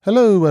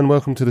Hello and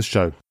welcome to the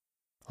show.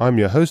 I'm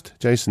your host,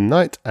 Jason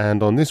Knight,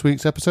 and on this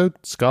week's episode,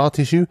 Scar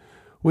Tissue,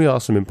 we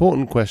ask some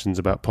important questions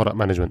about product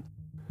management.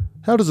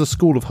 How does a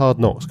school of hard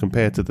knocks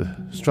compare to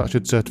the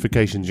structured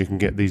certifications you can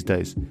get these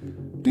days?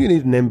 Do you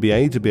need an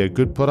MBA to be a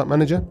good product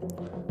manager?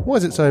 Why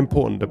is it so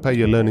important to pay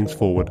your learnings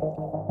forward?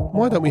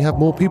 Why don't we have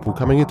more people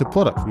coming into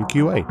product from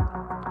QA?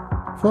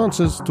 For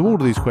answers to all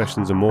of these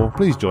questions and more,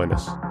 please join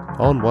us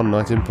on One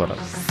Night in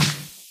Product.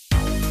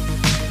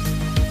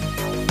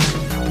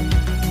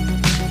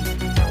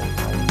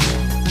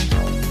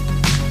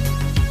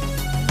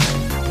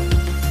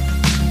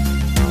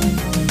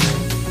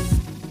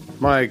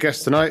 My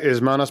guest tonight is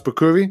Maanas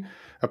Bukkuri,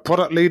 a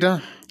product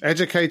leader,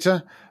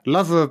 educator,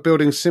 lover of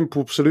building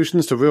simple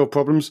solutions to real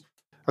problems,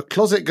 a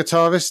closet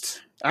guitarist,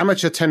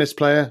 amateur tennis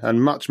player,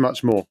 and much,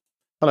 much more.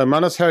 Hello,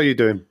 Maanas. How are you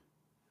doing?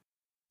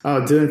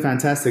 Oh, doing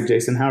fantastic,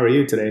 Jason. How are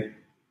you today?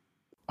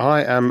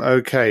 I am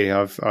okay.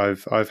 I've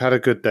had a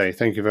good day.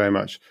 Thank you very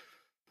much.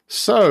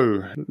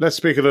 So let's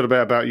speak a little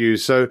bit about you.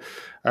 So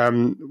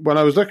when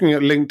I was looking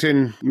at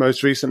LinkedIn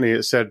most recently,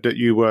 it said that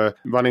you were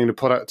running the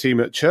product team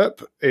at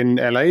Chirp in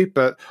LA,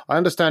 but I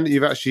understand that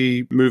you've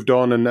actually moved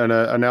on and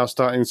are now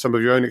starting some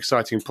of your own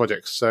exciting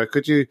projects. So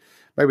could you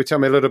maybe tell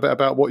me a little bit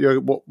about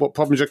what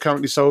problems you're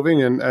currently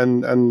solving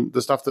and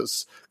the stuff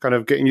that's kind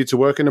of getting you to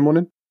work in the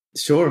morning?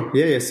 Sure.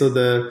 Yeah. So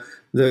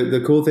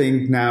the cool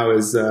thing now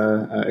is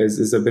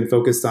I've been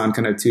focused on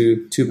kind of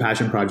two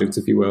passion projects,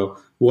 if you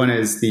will. One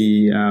is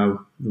the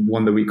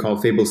one that we call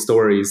Fable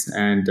Stories,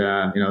 and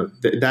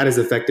that is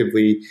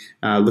effectively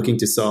looking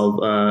to solve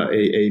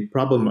a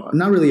problem.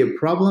 Not really a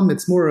problem;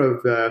 it's more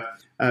of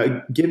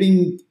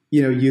giving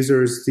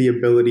users the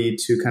ability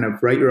to kind of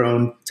write your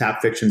own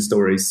tap fiction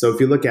stories. So if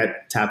you look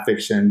at tap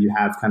fiction, you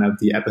have kind of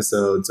the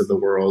episodes of the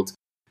world.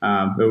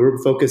 But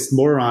we're focused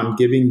more on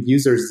giving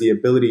users the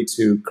ability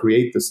to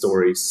create the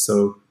stories.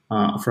 So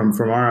from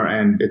our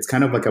end, it's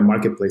kind of like a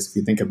marketplace if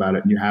you think about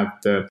it. You have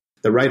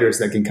the writers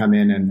that can come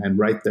in and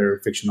write their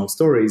fictional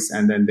stories,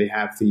 and then they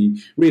have the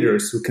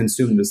readers who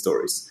consume the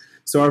stories.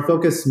 So our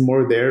focus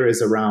more there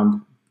is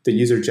around the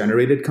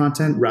user-generated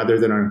content rather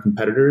than our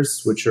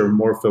competitors, which are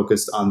more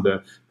focused on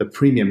the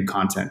premium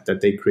content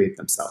that they create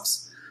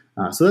themselves.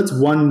 So that's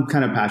one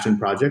kind of passion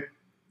project.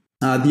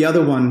 The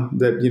other one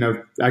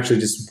that actually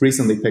just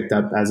recently picked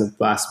up as of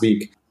last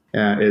week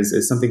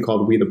is something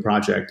called We the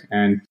Project,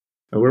 and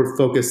we're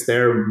focused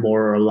there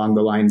more along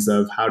the lines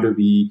of how do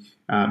we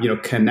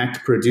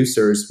connect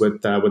producers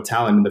with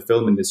talent in the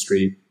film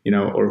industry,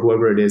 or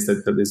whoever it is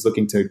that is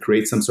looking to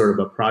create some sort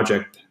of a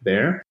project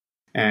there,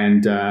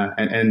 and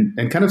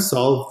kind of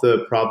solve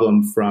the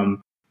problem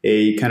from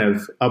a kind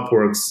of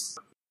Upworks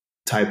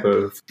type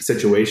of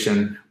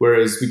situation,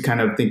 whereas we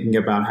kind of thinking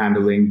about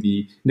handling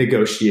the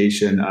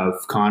negotiation of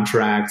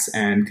contracts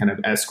and kind of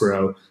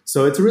escrow.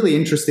 So it's a really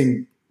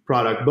interesting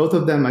product. Both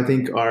of them, I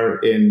think, are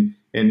in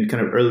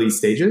kind of early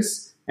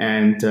stages,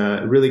 and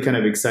really kind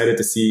of excited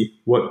to see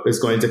what is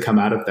going to come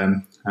out of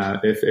them.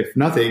 If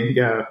nothing,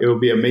 it will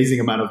be an amazing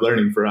amount of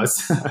learning for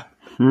us.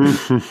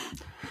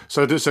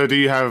 So do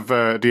you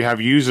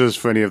have users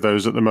for any of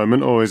those at the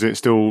moment, or is it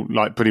still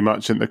like pretty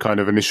much in the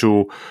kind of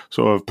initial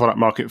sort of product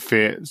market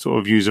fit, sort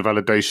of user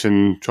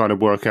validation, trying to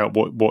work out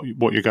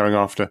what you're going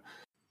after?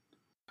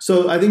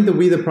 So I think the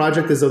We the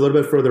Project is a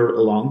little bit further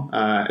along.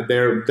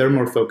 They're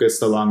more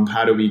focused along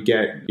how do we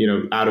get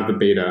out of the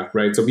beta,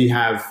 right? So we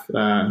have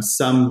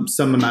some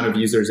amount of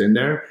users in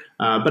there,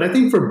 but I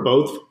think for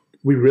both,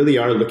 we really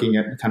are looking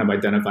at kind of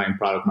identifying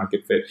product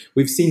market fit.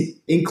 We've seen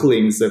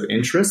inklings of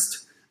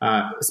interest.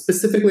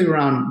 Specifically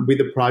around We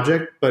the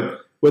Project, but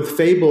with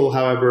Fable,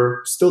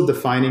 however, still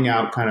defining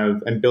out kind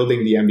of and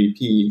building the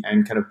MVP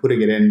and kind of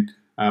putting it in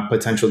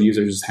potential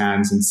users'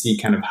 hands and see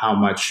kind of how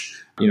much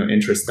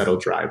interest that'll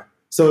drive.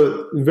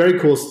 So very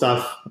cool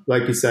stuff.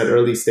 Like you said,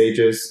 early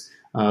stages,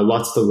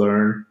 lots to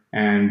learn,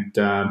 and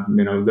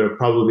there'll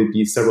probably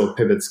be several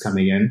pivots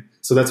coming in.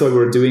 So that's why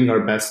we're doing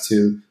our best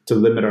to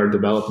limit our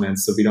development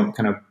so we don't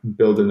kind of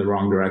build in the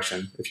wrong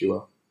direction, if you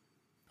will.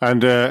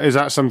 And is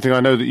that something, I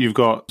know that you've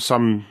got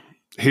some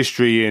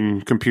history in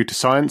computer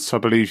science. I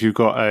believe you've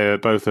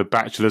got both a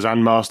bachelor's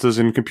and master's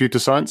in computer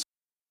science,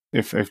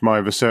 if my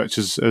research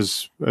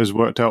has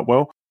worked out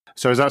well.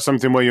 So is that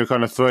something where you're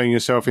kind of throwing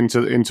yourself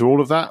into all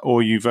of that,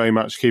 or are you very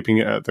much keeping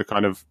it at the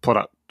kind of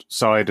product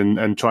side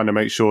and trying to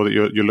make sure that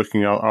you're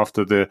looking out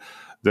after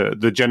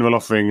the general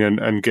offering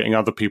and getting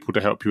other people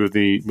to help you with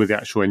the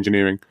actual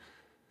engineering?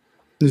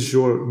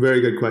 Sure.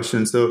 Very good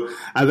question. So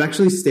I've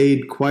actually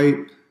stayed quite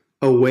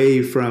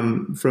away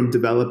from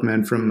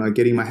development, from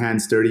getting my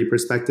hands dirty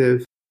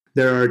perspective.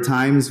 There are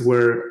times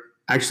where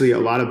actually a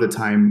lot of the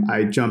time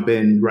I jump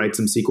in, write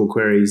some SQL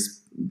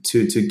queries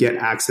to get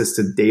access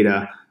to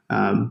data.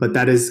 But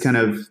that is kind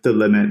of the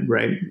limit,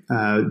 right?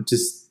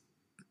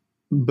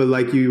 But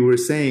like you were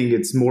saying,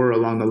 it's more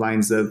along the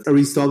lines of, are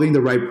we solving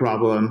the right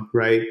problem,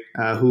 right?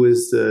 Who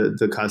is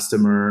the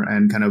customer,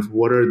 and kind of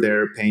what are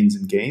their pains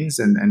and gains,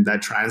 and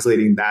that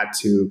translating that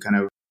to kind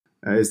of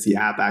is the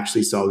app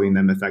actually solving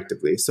them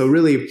effectively? So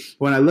really,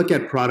 when I look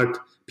at product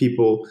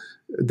people,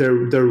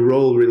 their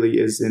role really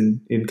is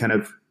in kind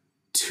of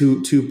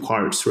two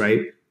parts,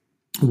 right?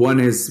 One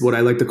is what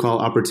I like to call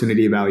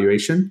opportunity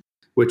evaluation,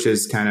 which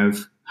is kind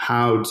of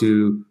how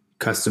do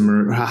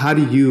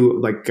you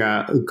like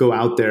go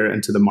out there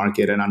into the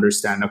market and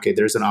understand, okay,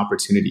 there's an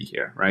opportunity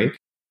here, right?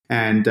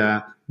 And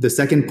the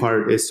second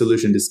part is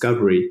solution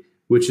discovery,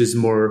 which is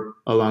more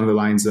along the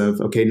lines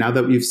of, okay, now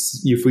that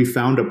we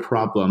found a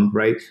problem,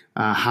 right?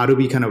 How do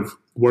we kind of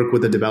work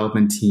with the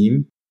development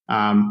team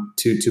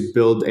to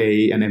build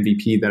an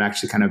MVP that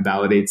actually kind of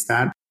validates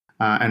that,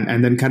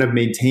 and then kind of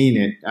maintain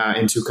it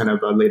into kind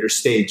of a later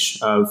stage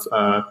of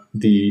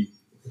the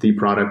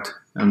product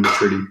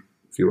maturity,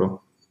 if you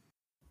will.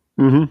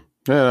 Mm-hmm.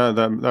 Yeah,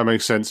 that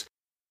makes sense.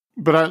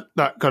 But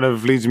that kind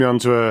of leads me on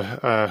to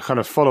a kind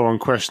of follow-on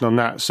question on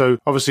that. So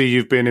obviously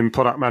you've been in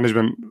product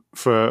management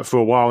for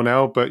a while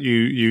now, but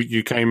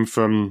you came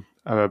from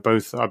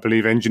both, I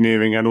believe,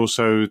 engineering and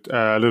also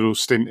a little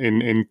stint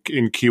in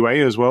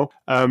QA as well.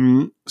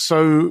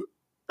 So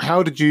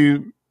how did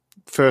you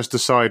first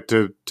decide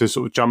to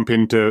sort of jump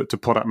into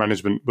product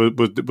management?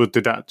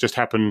 Did that just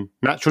happen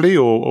naturally,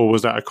 or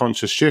was that a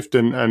conscious shift?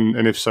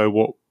 And if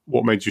so,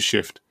 what made you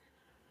shift?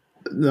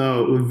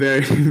 No,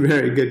 very,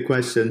 very good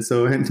question.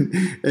 So, and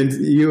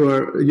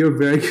you're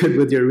very good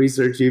with your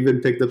research. You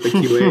even picked up the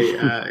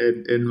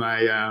QA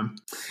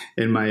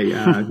in my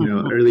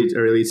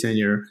early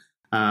tenure.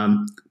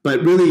 But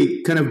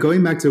really, kind of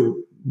going back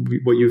to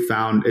what you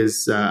found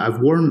is I've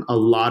worn a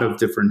lot of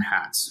different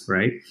hats,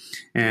 right?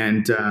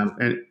 And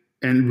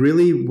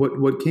really,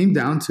 what came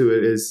down to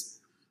it is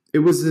it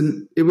was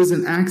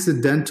an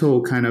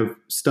accidental kind of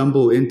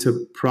stumble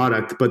into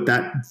product, but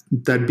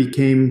that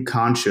became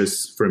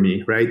conscious for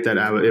me, right? That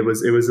it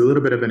was a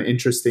little bit of an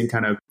interesting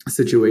kind of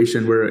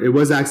situation where it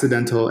was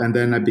accidental, and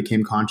then I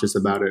became conscious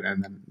about it,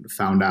 and then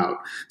found out.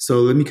 So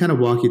let me kind of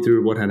walk you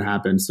through what had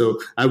happened. So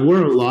I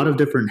wore a lot of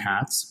different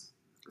hats.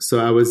 So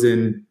I was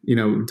in,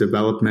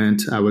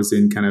 development. I was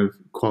in kind of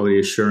quality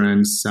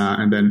assurance,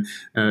 and then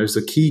there's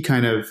a key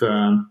kind of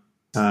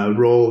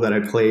role that I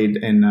played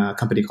in a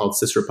company called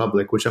Sys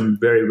Republic, which I'm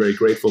very, very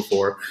grateful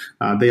for.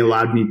 They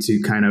allowed me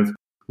to kind of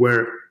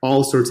wear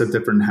all sorts of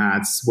different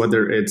hats,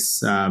 whether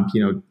it's,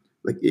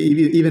 like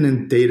even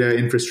in data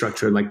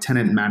infrastructure, like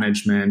tenant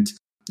management,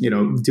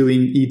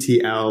 doing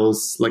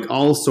ETLs, like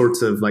all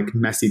sorts of like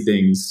messy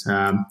things,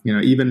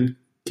 even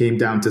came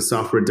down to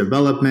software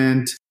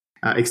development,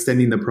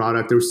 extending the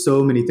product. There were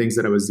so many things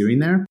that I was doing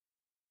there,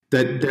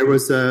 that there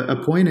was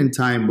a point in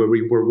time where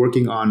we were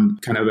working on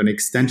kind of an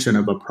extension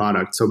of a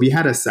product. So we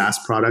had a SaaS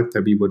product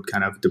that we would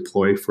kind of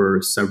deploy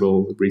for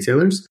several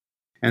retailers.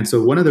 And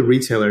so one of the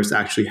retailers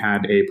actually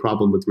had a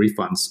problem with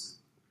refunds.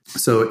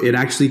 So it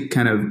actually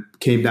kind of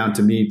came down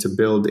to me to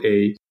build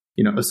a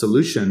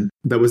solution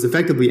that was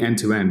effectively end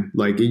to end.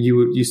 Like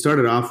you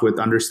started off with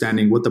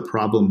understanding what the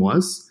problem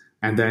was,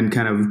 and then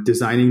kind of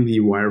designing the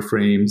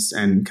wireframes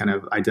and kind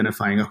of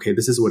identifying, okay,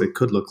 this is what it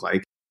could look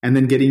like. And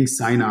then getting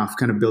sign off,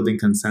 kind of building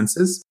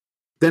consensus,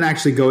 then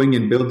actually going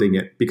and building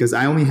it, because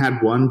I only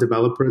had one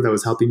developer that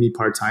was helping me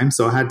part-time.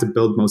 So I had to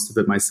build most of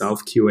it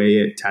myself,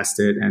 QA it, test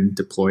it, and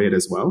deploy it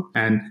as well.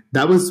 And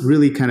that was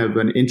really kind of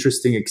an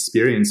interesting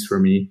experience for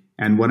me.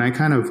 And when I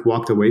kind of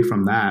walked away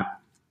from that,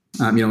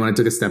 when I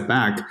took a step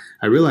back,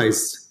 I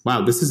realized,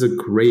 wow, this is a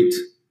great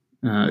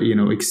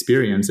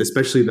experience,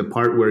 especially the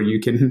part where you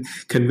can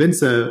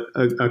convince a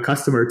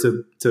customer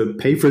to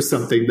pay for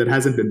something that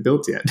hasn't been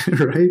built yet,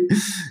 right?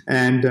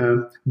 And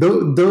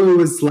though it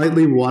was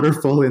slightly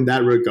waterfall in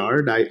that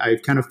regard, I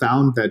kind of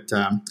found that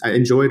I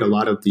enjoyed a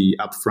lot of the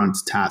upfront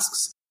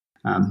tasks,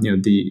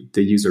 the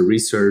user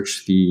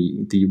research,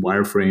 the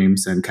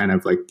wireframes, and kind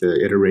of like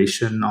the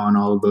iteration on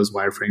all of those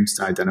wireframes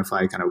to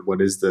identify kind of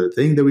what is the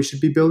thing that we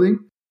should be building,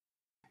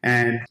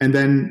 and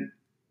then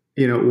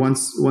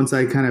once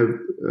I kind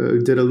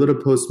of did a little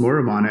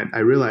postmortem on it, I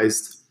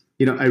realized,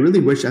 I really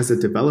wish as a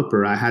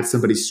developer I had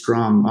somebody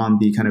strong on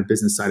the kind of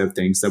business side of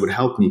things that would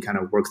help me kind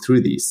of work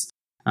through these.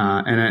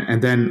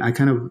 And then I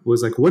kind of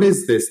was like, what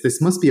is this?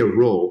 This must be a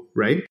role,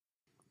 right?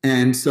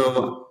 And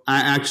so I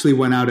actually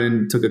went out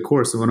and took a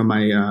course. One of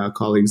my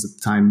colleagues at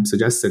the time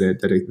suggested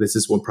that this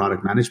is what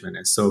product management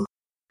is. So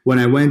when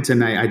I went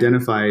and I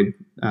identified,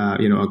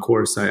 a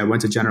course, I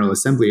went to General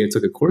Assembly. I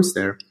took a course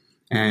there.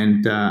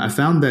 And I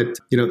found that,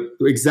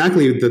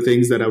 exactly the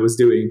things that I was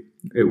doing,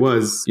 it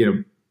was,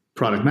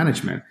 product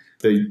management,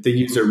 the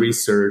user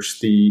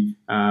research, the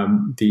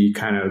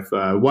kind of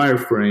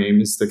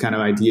wireframes, the kind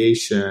of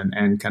ideation,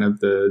 and kind of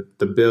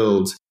the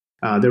build.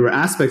 There were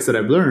aspects that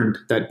I've learned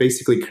that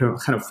basically kind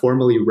of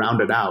formally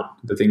rounded out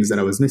the things that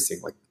I was missing,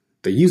 like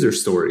the user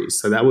stories.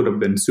 So that would have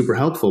been super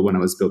helpful when I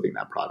was building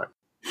that product.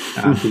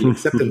 The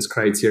acceptance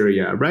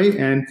criteria, right?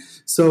 And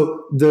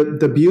so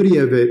the beauty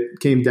of it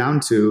came down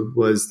to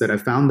was that I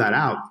found that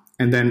out.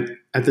 And then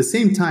at the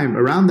same time,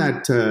 around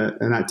that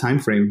time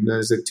frame,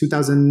 there's a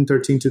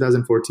 2013,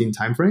 2014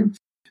 time frame,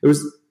 it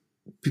was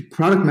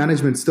product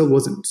management still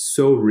wasn't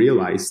so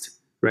realized,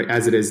 right,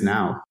 as it is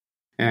now.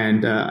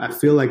 And I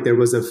feel like there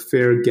was a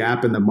fair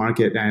gap in the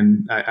market,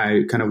 and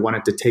I kind of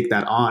wanted to take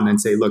that on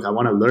and say, look, I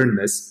want to learn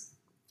this.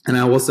 And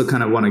I also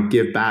kind of want to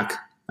give back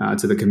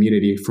to the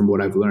community from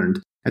what I've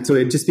learned. And so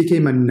it just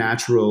became a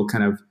natural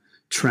kind of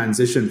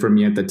transition for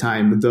me at the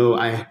time, though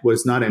I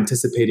was not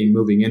anticipating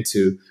moving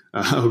into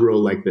a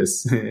role like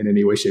this in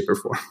any way, shape, or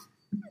form.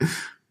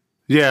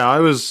 Yeah,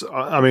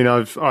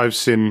 I've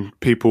seen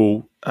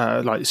people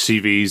like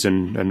CVs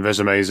and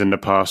resumes in the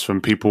past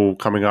from people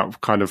coming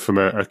up kind of from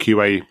a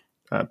QA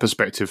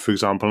perspective, for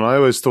example. And I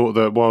always thought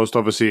that whilst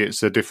obviously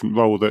it's a different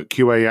role, that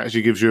QA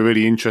actually gives you a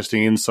really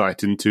interesting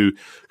insight into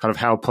kind of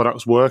how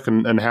products work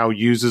and how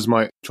users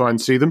might try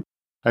and see them.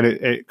 And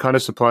it kind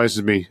of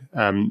surprises me,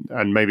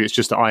 and maybe it's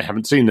just that I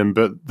haven't seen them,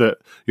 but that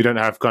you don't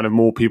have kind of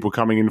more people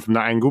coming in from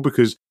that angle,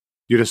 because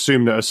you'd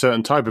assume that a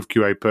certain type of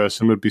QA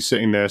person would be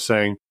sitting there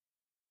saying,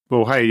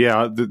 well, hey,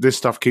 yeah, this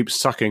stuff keeps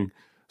sucking,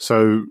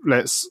 so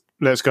let's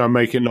go and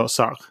make it not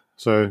suck.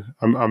 So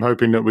I'm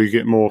hoping that we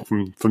get more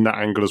from that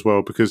angle as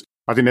well, because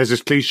I think there's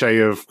this cliche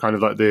of kind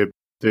of like the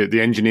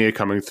engineer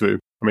coming through.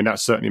 I mean,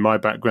 that's certainly my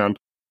background.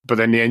 But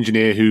then the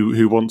engineer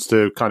who wants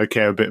to kind of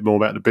care a bit more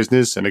about the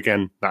business. And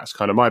again, that's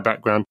kind of my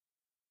background.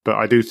 But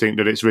I do think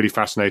that it's really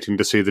fascinating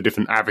to see the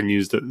different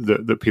avenues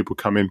that people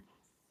come in.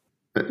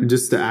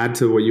 Just to add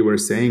to what you were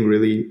saying,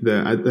 really,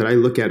 that I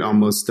look at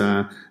almost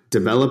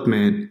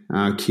development,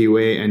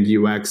 QA, and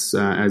UX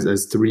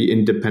as three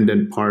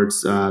independent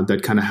parts that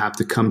kind of have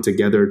to come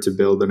together to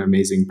build an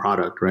amazing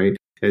product, right?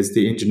 As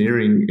the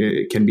engineering,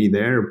 it can be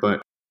there,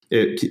 but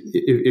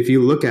if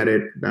you look at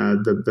it,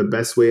 the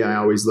best way I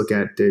always look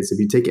at it is if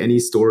you take any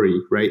story,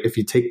 right? If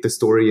you take the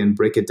story and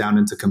break it down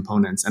into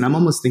components, and I'm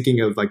almost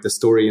thinking of like the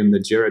story in the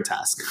Jira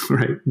task,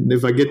 right?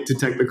 If I get too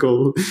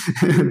technical,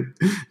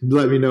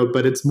 let me know.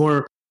 But it's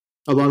more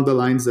along the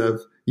lines of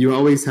you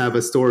always have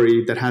a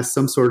story that has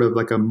some sort of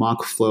like a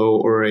mock flow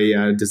or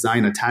a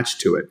design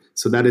attached to it.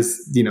 So that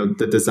is,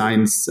 the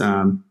design's,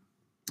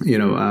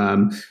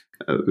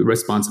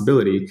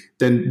 responsibility.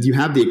 Then you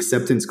have the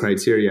acceptance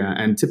criteria.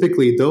 And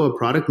typically, though a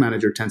product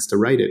manager tends to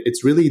write it,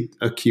 it's really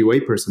a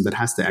QA person that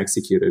has to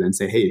execute it and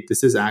say, hey,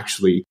 this is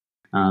actually,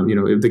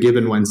 if the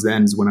given ones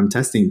thens when I'm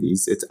testing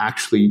these, it's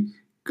actually,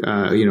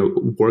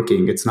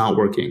 working. It's not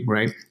working,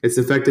 right? It's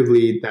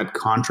effectively that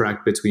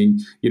contract between,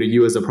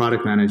 you as a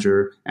product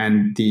manager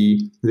and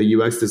the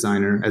UX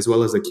designer, as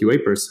well as the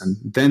QA person,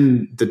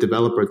 then the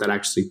developer that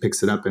actually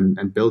picks it up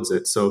and builds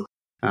it. So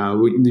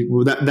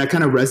that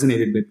kind of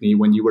resonated with me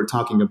when you were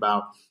talking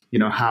about,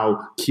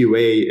 how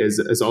QA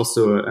is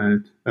also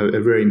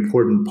a very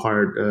important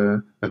part,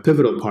 a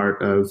pivotal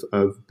part of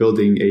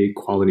building a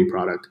quality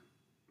product.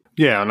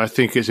 Yeah, and I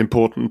think it's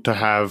important to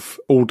have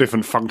all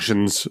different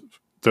functions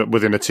that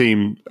within a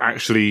team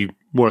actually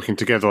working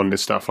together on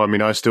this stuff. I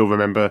mean, I still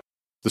remember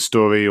the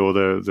story or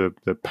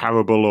the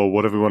parable or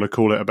whatever you want to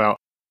call it about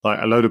like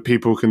a load of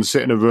people can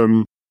sit in a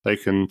room. They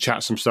can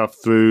chat some stuff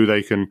through.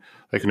 They can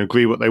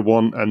agree what they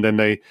want, and then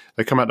they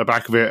come out the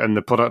back of it, and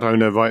the product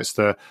owner writes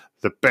the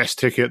best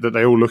ticket that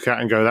they all look at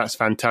and go, "That's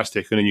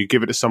fantastic." And then you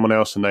give it to someone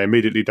else, and they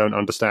immediately don't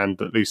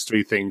understand at least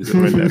three things that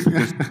are in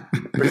there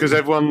because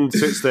everyone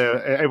sits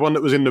there. Everyone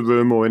that was in the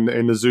room or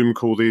in the Zoom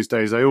call these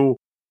days, they all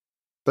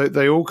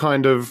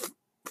kind of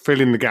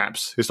fill in the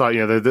gaps. It's like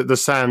the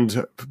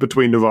sand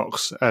between the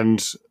rocks, and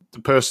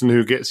the person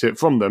who gets it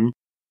from them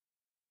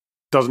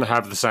doesn't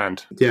have the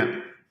sand.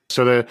 Yeah.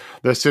 So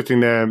they're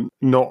sitting there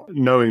not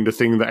knowing the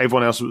thing that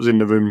everyone else that was in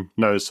the room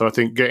knows. So I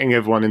think getting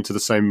everyone into the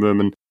same room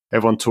and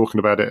everyone talking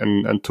about it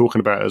and talking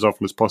about it as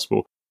often as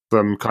possible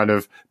from kind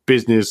of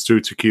business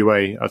through to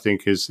QA, I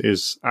think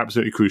is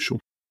absolutely crucial.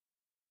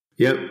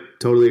 Yep,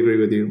 totally agree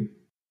with you.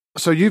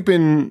 So you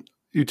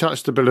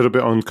touched a little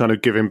bit on kind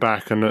of giving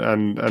back, and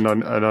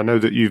I know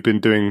that you've been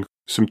doing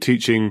some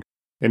teaching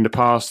in the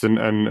past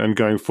and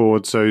going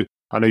forward. So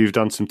I know you've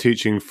done some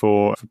teaching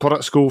for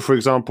product school, for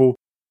example,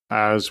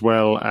 as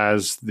well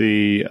as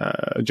the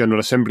General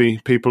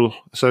Assembly people.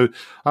 So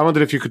I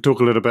wondered if you could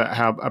talk a little bit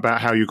about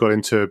how you got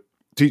into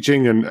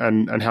teaching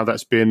and how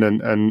that's been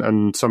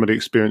and some of the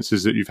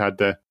experiences that you've had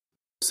there.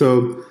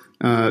 So,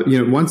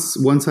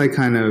 once I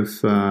kind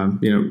of,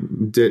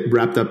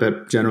 wrapped up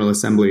at General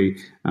Assembly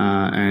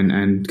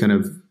and kind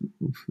of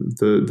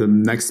the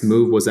next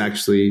move was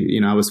actually,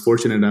 I was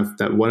fortunate enough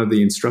that one of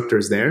the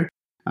instructors there,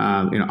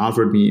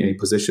 offered me a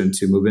position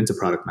to move into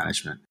product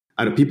management.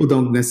 People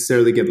don't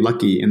necessarily get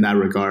lucky in that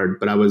regard,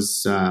 but I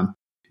was,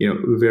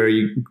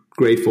 very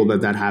grateful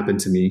that happened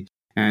to me.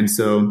 And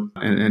so,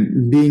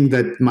 and being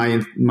that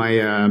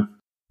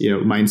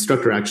my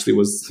instructor actually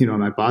was,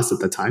 my boss at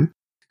the time,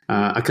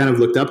 I kind of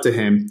looked up to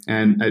him,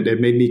 and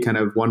it made me kind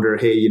of wonder,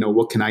 hey,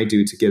 what can I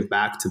do to give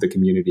back to the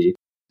community?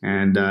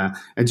 And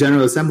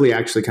General Assembly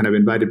actually kind of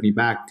invited me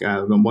back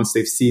once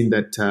they've seen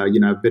that,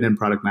 I've been in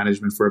product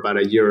management for about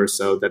a year or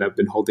so, that I've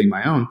been holding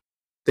my own.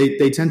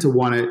 They tend to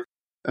want to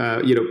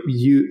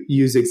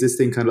use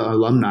existing kind of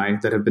alumni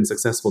that have been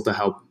successful to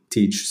help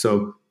teach.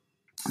 So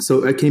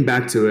I came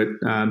back to it,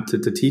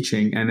 to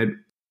teaching, and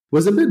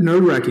was a bit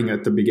nerve-wracking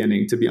at the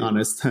beginning, to be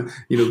honest.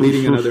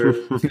 Leading another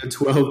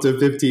 12 to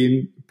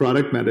 15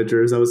 product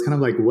managers, I was kind of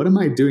like, what am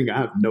I doing? I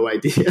have no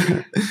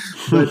idea.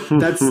 But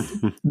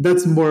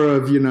that's more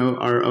of,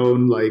 our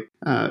own, like,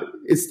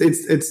 it's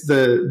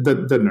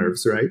the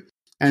nerves, right?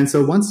 And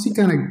so once you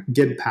kind of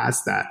get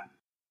past that,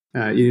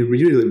 you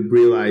really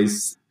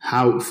realize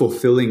how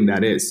fulfilling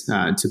that is,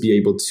 to be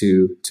able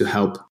to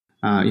help,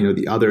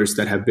 the others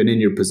that have been in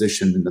your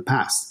position in the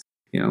past.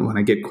 When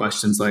I get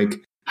questions like,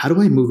 how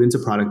do I move into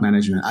product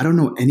management? I don't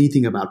know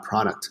anything about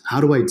product. How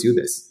do I do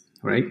this?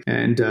 Right.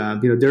 And,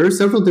 there are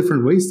several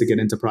different ways to get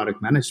into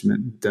product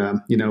management.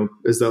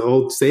 As the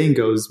old saying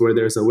goes, where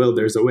there's a will,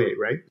 there's a way.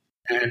 Right.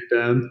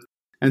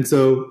 And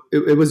so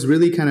it was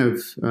really kind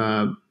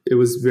of, it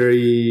was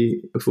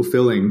very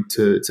fulfilling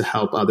to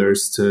help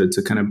others to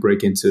kind of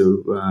break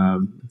into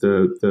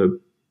the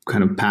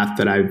kind of path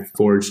that I've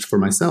forged for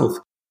myself.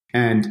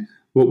 And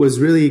what was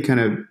really kind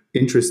of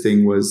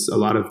interesting was a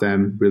lot of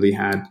them really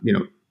had,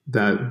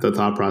 the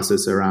thought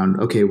process around,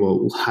 okay,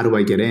 well, how do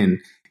I get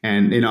in?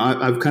 And,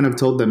 I've kind of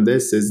told them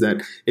this is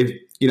that if,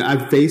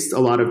 I've faced a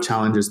lot of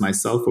challenges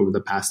myself over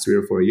the past 3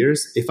 or 4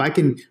 years. If I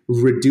can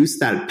reduce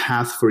that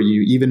path for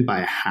you even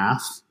by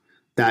half,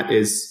 that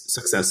is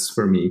success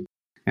for me.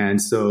 And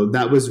so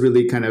that was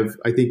really kind of,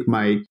 I think,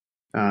 my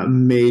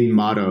main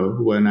motto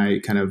when I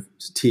kind of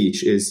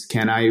teach is,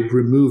 can I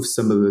remove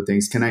some of the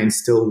things? Can I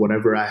instill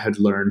whatever I had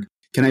learned?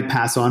 Can I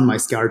pass on my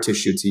scar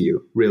tissue to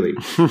you, really?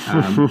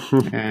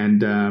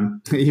 And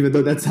even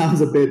though that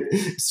sounds a bit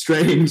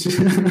strange.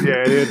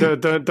 yeah,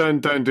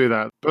 don't do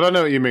that. But I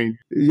know what you mean.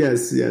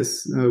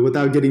 Yes.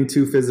 Without getting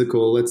too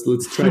physical, let's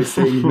try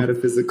staying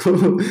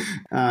metaphysical.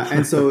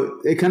 And so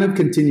it kind of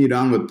continued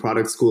on with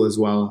product school as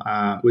well.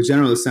 With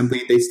General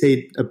Assembly, they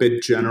stayed a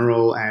bit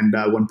general. And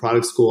when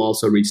product school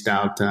also reached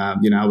out,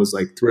 I was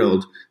like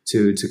thrilled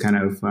to kind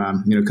of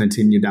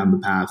continue down the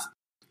path.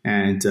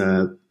 And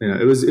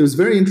it was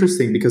very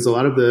interesting because a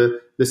lot of the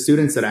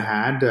students that I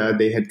had,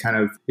 they had kind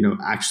of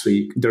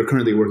actually they're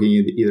currently working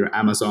in either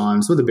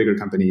Amazon, some of the bigger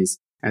companies,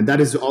 and that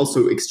is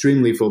also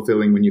extremely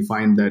fulfilling when you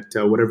find that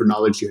whatever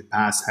knowledge you had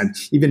passed had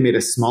even made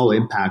a small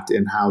impact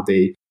in how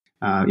they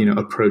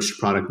approached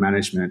product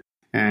management.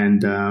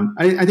 And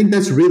I think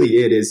that's really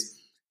it. Is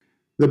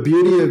the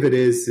beauty of it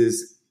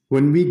is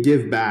when we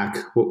give back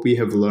what we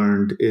have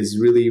learned is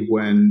really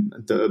when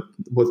the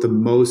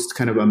most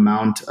kind of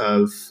amount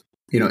of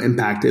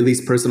impact, at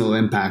least personal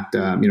impact,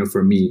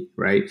 for me,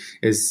 right,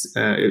 is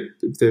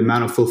the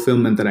amount of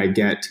fulfillment that I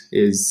get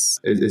is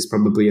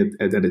probably at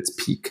its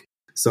peak.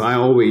 So I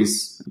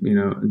always,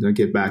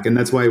 give back. And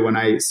that's why when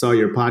I saw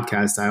your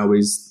podcast,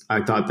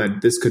 I thought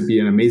that this could be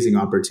an amazing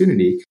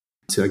opportunity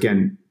to,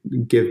 again,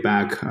 give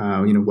back,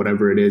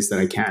 whatever it is that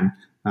I can.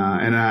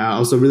 And I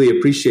also really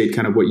appreciate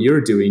kind of what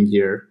you're doing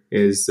here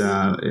is,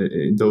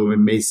 though it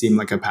may seem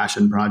like a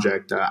passion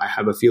project, I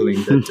have a feeling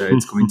that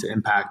it's going to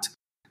impact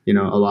a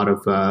lot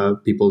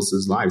of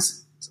people's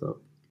lives. So,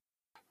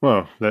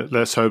 well,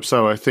 let's hope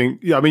so. I think,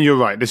 you're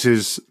right. This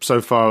is so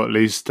far, at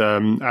least,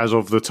 as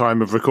of the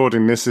time of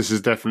recording this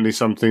is definitely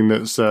something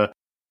that's, I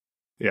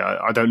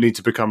don't need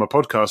to become a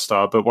podcast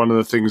star, but one of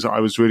the things that I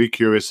was really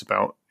curious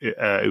about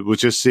was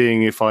just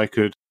seeing if I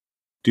could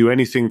do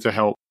anything to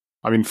help.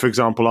 I mean, for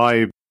example,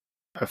 I,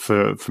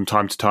 from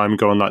time to time,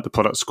 go on like the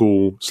product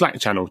school Slack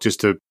channel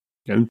just to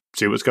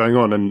see what's going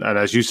on. And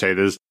as you say,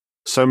 there's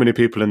so many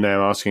people in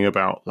there asking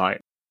about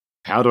like,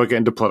 how do I get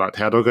into product?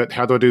 How do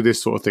I do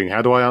this sort of thing?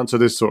 How do I answer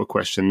this sort of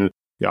question?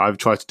 I've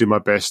tried to do my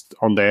best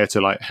on there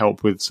to like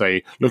help with,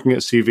 say, looking at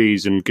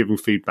CVs and giving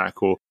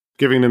feedback or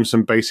giving them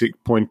some basic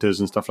pointers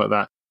and stuff like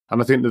that.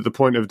 And I think that the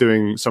point of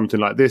doing something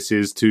like this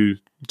is to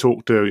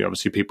talk to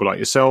obviously people like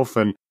yourself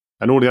and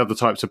all the other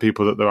types of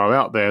people that there are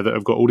out there that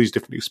have got all these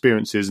different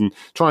experiences and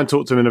try and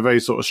talk to them in a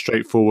very sort of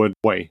straightforward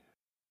way.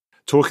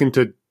 Talking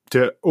to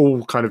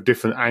all kind of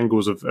different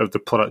angles of the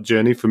product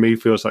journey, for me,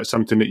 feels like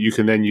something that you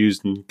can then use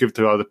and give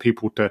to other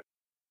people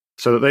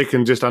so that they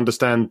can just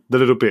understand the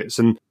little bits.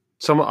 And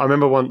I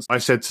remember once I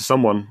said to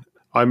someone,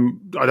 I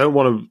don't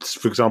want to,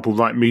 for example,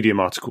 write Medium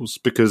articles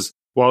because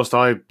whilst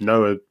I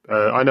know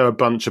a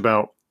bunch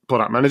about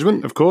product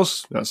management, of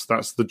course, that's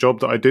the job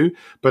that I do.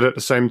 But at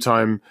the same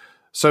time,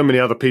 so many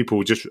other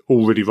people just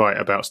already write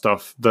about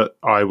stuff that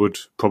I would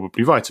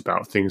probably write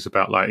about, things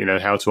about like,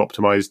 how to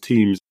optimize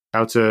teams,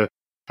 how to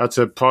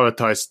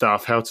prioritize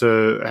stuff, how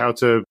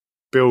to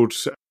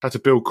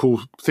build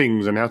cool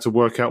things and how to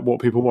work out what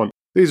people want.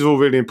 These are all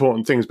really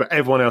important things, but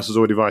everyone else is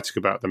already writing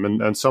about them.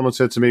 And someone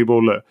said to me,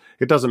 well, look,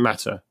 it doesn't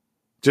matter.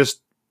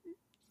 Just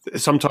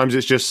sometimes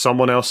it's just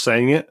someone else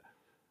saying it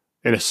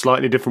in a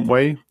slightly different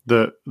way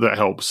that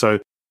helps. So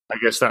I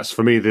guess that's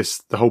for me, the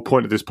whole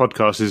point of this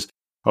podcast is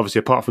obviously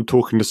apart from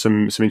talking to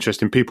some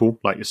interesting people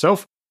like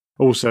yourself,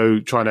 also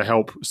trying to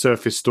help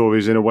surface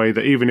stories in a way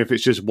that even if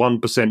it's just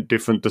 1%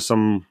 different to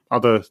some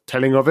other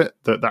telling of it,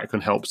 that can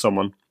help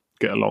someone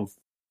get along.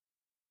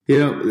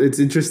 It's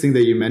interesting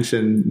that you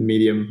mentioned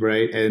Medium,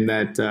 right? And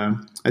that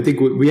I think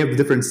we have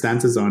different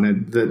stances on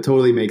it that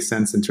totally makes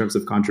sense in terms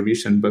of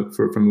contribution. But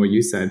from what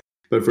you said,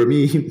 But for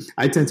me,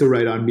 I tend to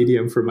write on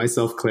Medium for my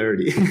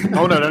self-clarity.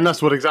 Oh, no, and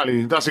that's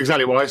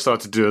exactly what I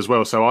started to do as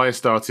well. So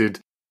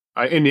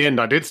in the end,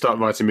 I did start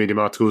writing Medium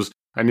articles.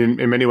 And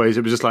in many ways,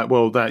 it was just like,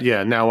 well,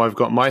 now I've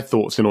got my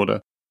thoughts in order,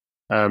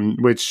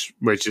 which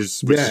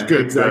is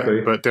good.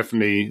 Exactly. But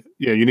definitely,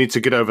 you need to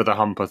get over the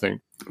hump, I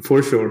think.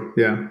 For sure,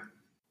 yeah.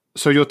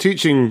 So you're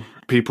teaching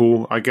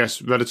people, I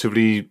guess,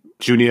 relatively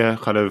junior,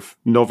 kind of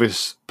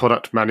novice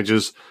product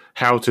managers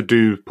how to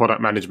do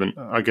product management,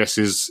 I guess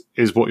is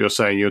what you're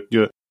saying.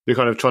 You're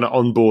kind of trying to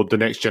onboard the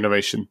next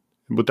generation.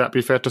 Would that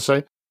be fair to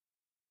say?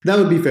 That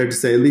would be fair to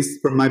say, at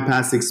least from my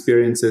past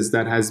experiences,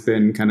 that has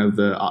been kind of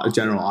the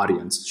general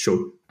audience.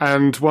 Sure.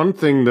 And one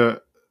thing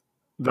that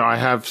I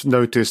have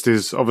noticed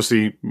is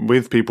obviously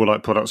with people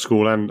like Product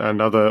School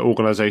and other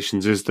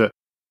organizations is that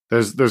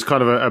there's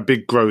kind of a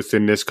big growth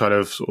in this kind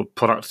of, sort of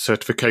product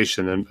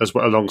certification, and as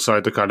well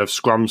alongside the kind of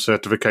Scrum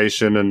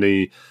certification and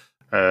the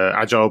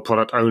Agile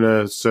Product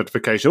Owner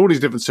certification, all these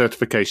different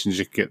certifications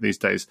you can get these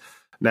days.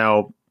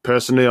 Now,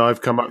 personally,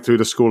 I've come up through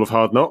the School of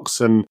Hard Knocks,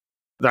 and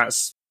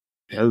that's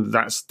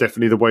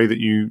definitely the way that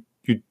you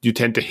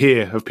tend to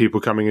hear of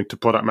people coming into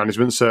product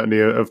management,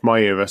 certainly of my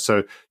era.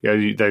 So,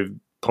 they've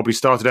probably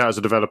started out as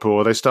a developer,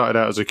 or they started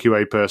out as a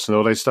QA person,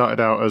 or they started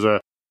out as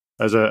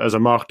a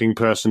marketing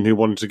person who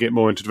wanted to get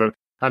more into development,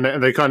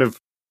 and they kind of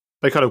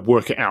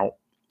work it out,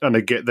 and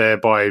they get there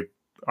by,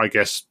 I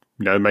guess,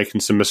 making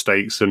some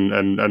mistakes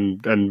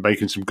and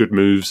making some good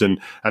moves, and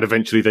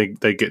eventually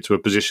they get to a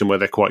position where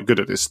they're quite good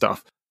at this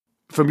stuff.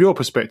 From your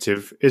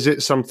perspective, is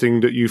it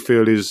something that you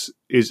feel is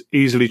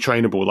easily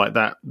trainable, like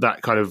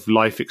that kind of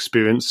life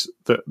experience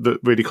that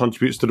really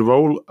contributes to the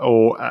role,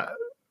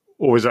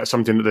 or is that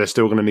something that they're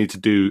still going to need to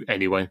do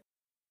anyway?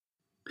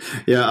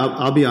 Yeah,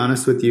 I'll be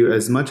honest with you.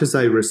 As much as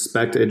I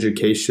respect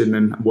education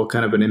and what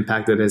kind of an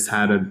impact it has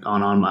had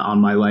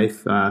on my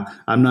life,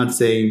 I'm not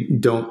saying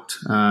don't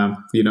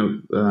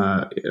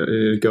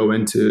go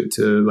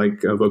into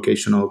like a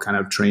vocational kind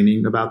of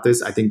training about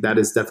this. I think that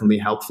is definitely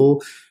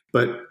helpful,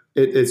 but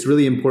it's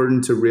really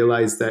important to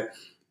realize that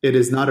it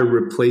is not a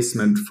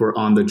replacement for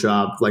on the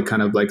job, like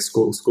kind of like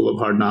School of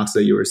Hard Knocks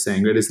that you were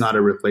saying. It is not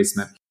a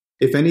replacement.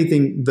 If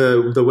anything,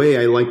 the way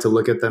I like to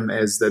look at them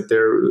is that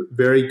they're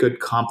very good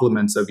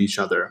complements of each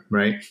other,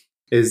 right?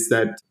 Is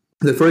that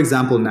for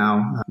example,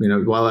 now,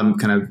 while I'm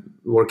kind of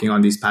working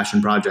on these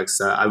passion projects,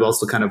 I've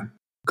also kind of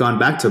gone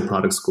back to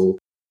product school,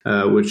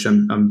 which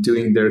I'm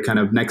doing their kind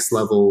of next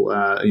level,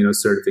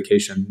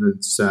 certification.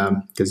 It's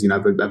because,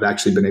 I've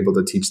actually been able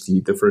to teach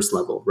the first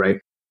level,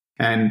 right?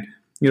 And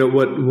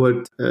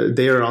what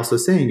they are also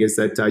saying is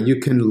that you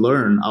can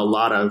learn a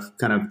lot of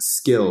kind of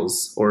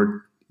skills,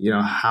 or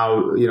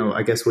how,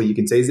 I guess what you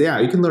can say is,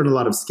 you can learn a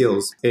lot of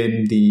skills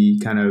in the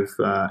kind of,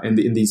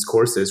 in these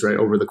courses, right?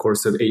 Over the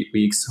course of 8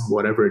 weeks,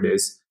 whatever it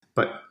is.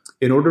 But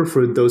in order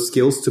for those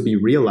skills to be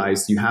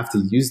realized, you have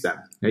to use them.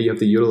 You have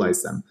to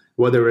utilize them.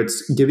 Whether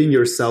it's giving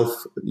yourself,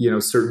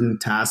 certain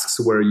tasks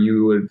where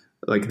you would,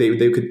 like,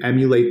 they could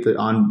emulate the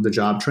on the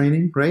job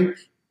training, right?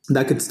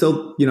 That could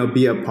still,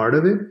 be a part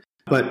of it.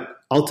 But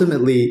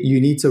ultimately,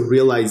 you need to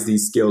realize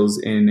these skills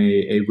in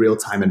a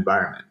real-time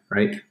environment,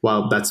 right?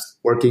 While that's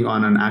working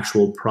on an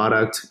actual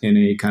product in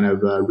a kind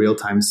of a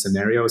real-time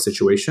scenario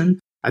situation,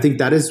 I think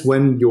that is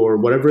when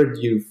whatever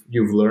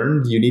you've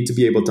learned, you need to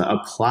be able to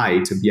apply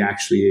to be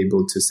actually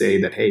able to say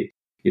that, hey,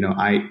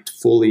 I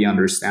fully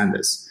understand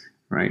this,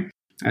 right?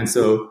 And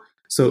so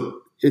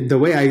the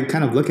way I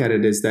kind of look at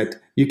it is that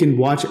you can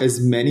watch as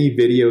many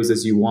videos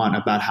as you want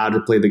about how to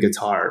play the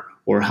guitar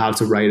or how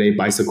to ride a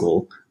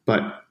bicycle,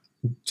 but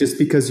just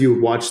because you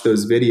watch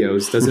those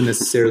videos doesn't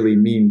necessarily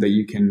mean that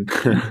you can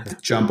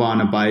jump on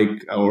a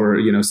bike or,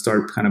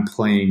 start kind of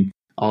playing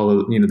all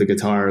of, the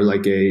guitar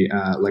like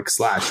like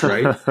Slash,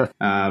 right?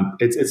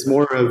 It's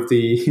more of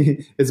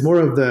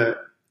the,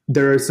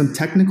 there are some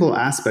technical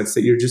aspects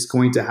that you're just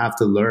going to have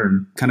to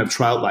learn kind of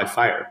trial by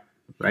fire,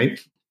 right?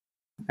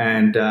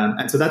 And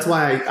so that's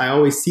why I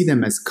always see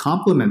them as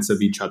complements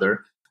of each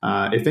other.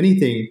 If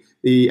anything,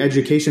 the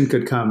education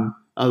could come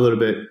a little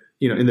bit,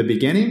 in the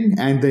beginning,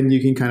 and then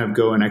you can kind of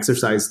go and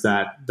exercise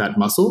that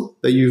muscle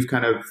that you've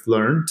kind of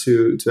learned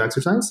to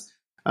exercise.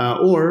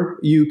 Or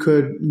you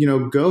could,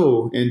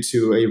 go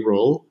into a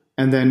role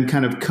and then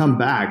kind of come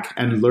back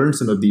and learn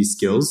some of these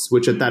skills,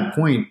 which at that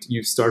point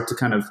you start to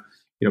kind of,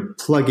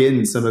 plug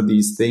in some of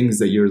these things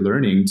that you're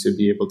learning to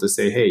be able to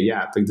say, hey,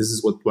 yeah, like this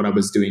is what I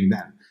was doing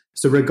then.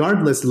 So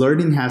regardless,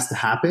 learning has to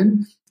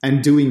happen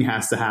and doing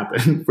has to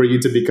happen for you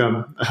to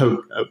become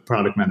a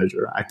product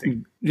manager, I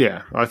think.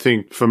 Yeah, I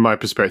think from my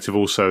perspective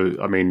also,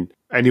 I mean,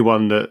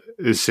 anyone that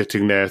is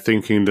sitting there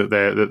thinking that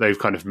they've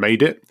kind of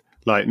made it,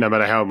 like no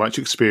matter how much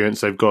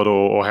experience they've got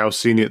or how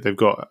senior they've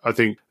got, I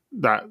think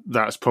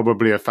that's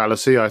probably a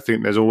fallacy. I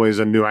think there's always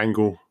a new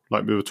angle,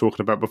 like we were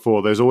talking about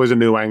before. There's always a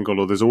new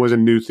angle, or there's always a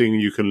new thing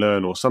you can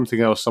learn, or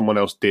something else someone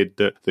else did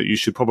that you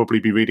should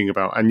probably be reading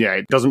about. And yeah,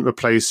 it doesn't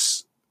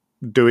replace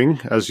doing,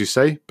 as you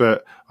say,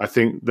 but I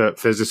think that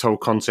there's this whole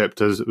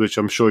concept, which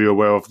I'm sure you're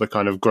aware of, the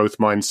kind of growth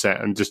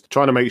mindset, and just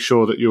trying to make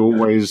sure that you're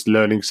always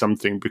learning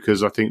something,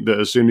 because I think that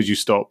as soon as you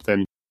stop,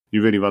 then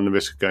you really run the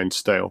risk of going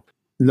stale.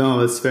 No,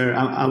 it's fair.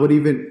 I would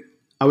even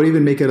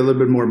make it a little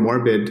bit more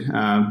morbid.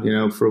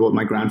 For what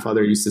my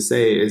grandfather used to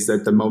say is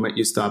that the moment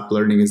you stop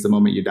learning is the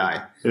moment you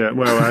die. Yeah,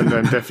 well, and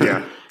definitely,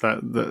 yeah,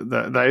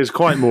 that is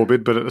quite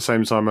morbid, but at the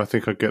same time, I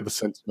think I get the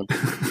sentiment.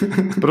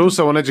 But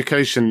also on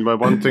education,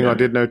 one thing I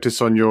did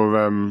notice on your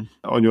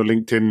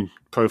LinkedIn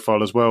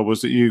profile as well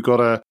was that you got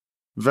a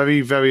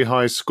very, very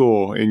high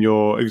score in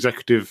your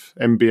executive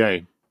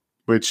MBA,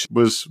 which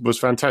was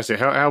fantastic.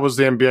 How was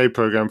the MBA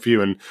program for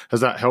you, and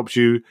has that helped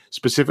you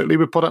specifically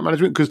with product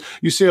management? Because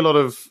you see a lot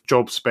of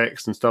job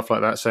specs and stuff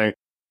like that saying,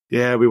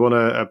 yeah, we want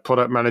a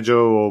product manager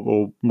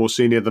or more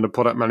senior than a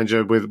product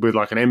manager with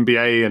like an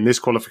MBA and this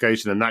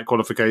qualification and that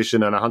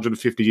qualification and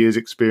 150 years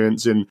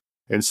experience in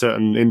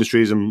certain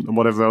industries and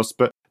whatever else.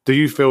 But do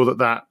you feel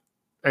that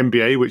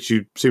MBA, which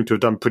you seem to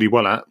have done pretty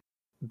well at,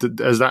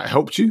 has that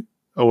helped you,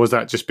 or has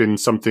that just been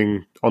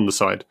something on the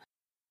side?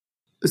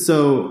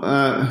 So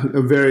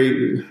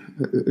very,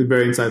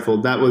 very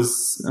insightful. That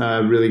was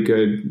really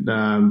good.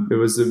 It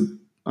was an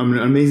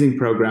amazing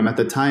program at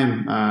the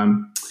time.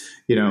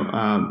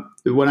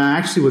 When I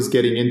actually was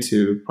getting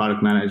into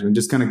product management,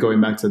 just kind of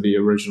going back to the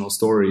original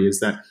story, is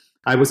that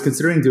I was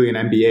considering doing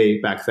an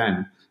MBA back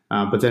then,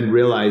 but then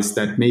realized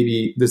that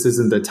maybe this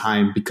isn't the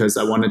time because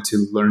I wanted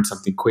to learn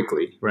something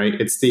quickly, right?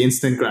 It's the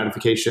instant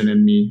gratification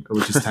in me,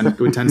 which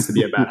tends to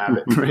be a bad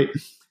habit, right?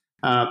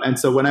 And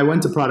so when I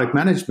went to product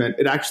management,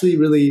 it actually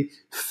really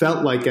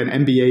felt like an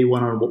MBA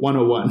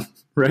 101,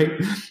 right?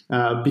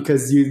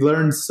 Because you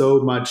learn so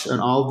much on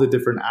all the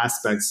different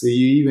aspects. So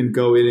you even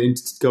go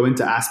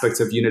into aspects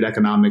of unit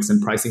economics and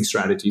pricing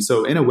strategy.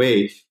 So in a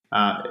way,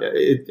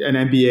 an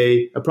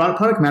MBA, a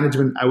product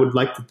management, I would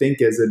like to think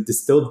is a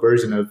distilled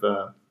version of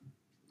a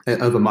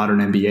modern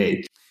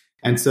MBA.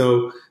 And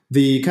so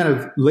the kind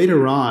of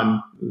later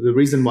on, the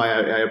reason why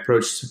I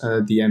approached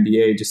the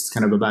MBA just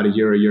kind of about a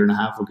year and a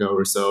half ago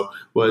or so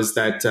was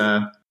that,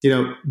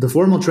 the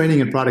formal training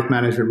in product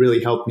management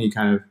really helped me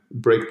kind of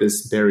break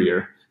this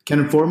barrier.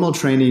 Kind of formal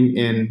training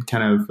in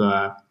kind of,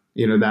 that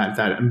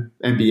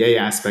MBA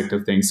aspect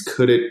of things,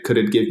 could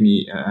it give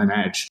me an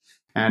edge?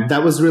 And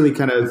that was really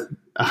kind of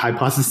a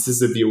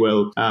hypothesis, if you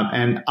will.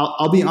 And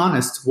I'll be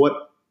honest, what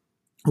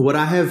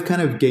I have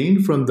kind of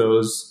gained from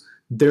those,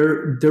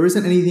 there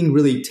isn't anything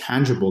really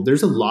tangible.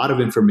 There's a lot of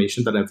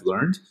information that I've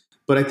learned,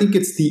 but I think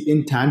it's the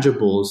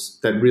intangibles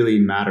that really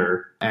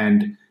matter.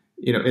 And,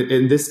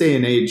 in this day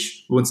and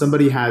age, when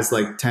somebody has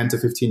like 10 to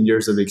 15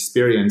 years of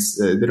experience,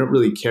 they don't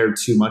really care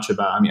too much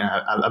about,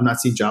 I've not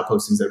seen job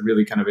postings that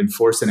really kind of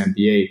enforce an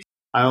MBA.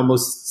 I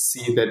almost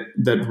see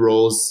that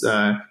roles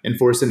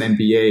enforce an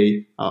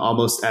MBA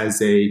almost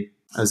as a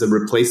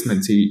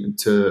replacement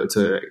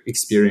to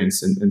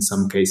experience in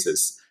some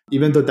cases.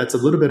 Even though that's a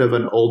little bit of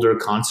an older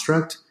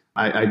construct,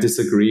 I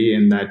disagree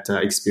in that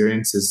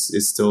experience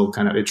is still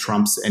kind of, it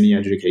trumps any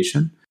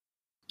education.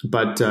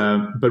 But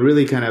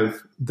really kind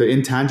of the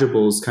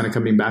intangibles, kind of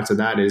coming back to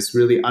that, is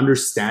really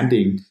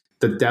understanding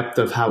the depth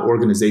of how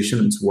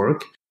organizations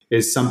work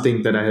is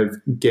something that I have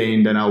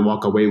gained and I'll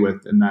walk away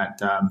with in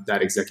that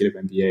executive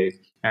MBA.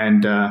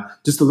 And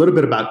just a little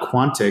bit about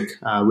Quantic,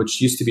 which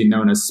used to be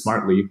known as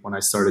Smartly when I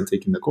started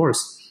taking the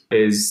course,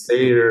 is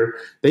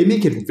they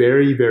make it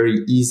very, very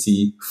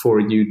easy for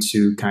you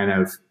to kind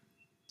of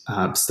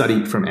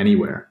study from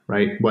anywhere,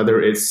 right?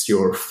 Whether it's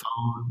your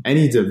phone,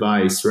 any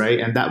device, right?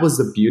 And that was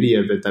the beauty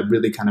of it that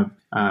really kind of,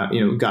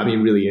 got me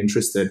really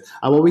interested.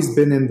 I've always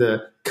been in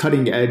the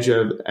cutting edge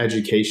of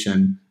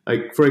education.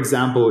 Like, for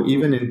example,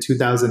 even in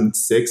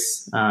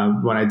 2006,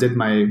 when I did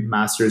my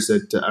bachelor's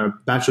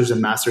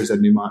and master's at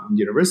Newmont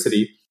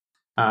University,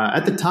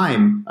 at the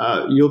time,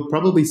 you'll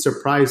probably be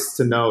surprised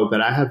to know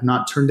that I have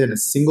not turned in a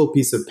single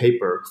piece of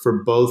paper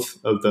for both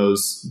of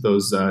those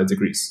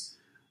degrees.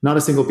 Not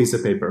a single piece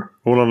of paper.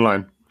 All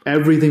online.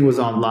 Everything was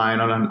online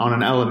on an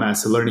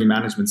LMS, a learning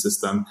management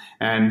system,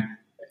 and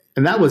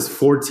that was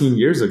 14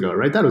 years ago,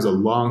 right? That was a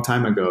long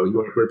time ago,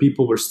 where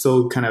people were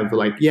still kind of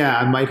like, yeah,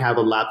 I might have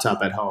a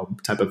laptop at home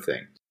type of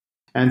thing.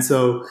 And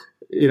so,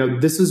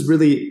 this was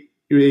really,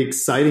 really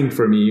exciting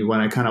for me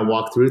when I kind of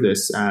walked through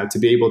this, to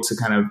be able to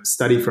kind of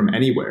study from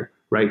anywhere,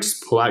 right?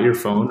 Just pull out your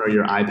phone or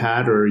your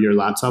iPad or your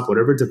laptop,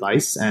 whatever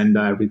device, and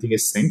everything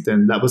is synced.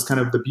 And that was kind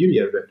of the beauty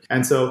of it.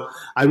 And so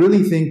I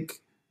really think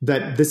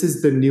that this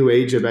is the new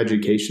age of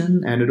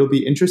education, and it'll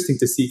be interesting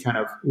to see kind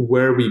of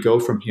where we go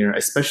from here,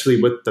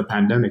 especially with the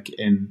pandemic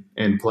in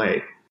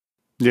play.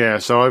 Yeah,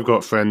 so I've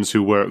got friends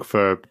who work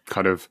for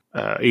kind of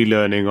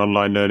e-learning,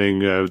 online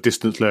learning,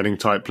 distance learning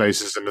type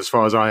places. And as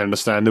far as I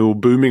understand, they're all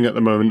booming at the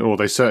moment, or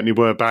they certainly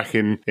were back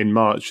in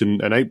March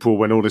and April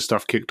when all this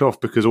stuff kicked off,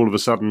 because all of a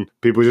sudden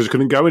people just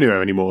couldn't go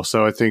anywhere anymore.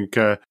 So I think,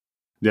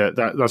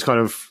 that's kind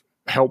of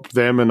helped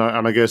them. And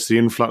I guess the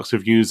influx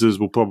of users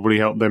will probably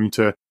help them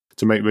to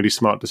make really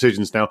smart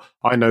decisions. Now,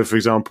 I know, for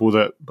example,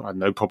 that,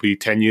 probably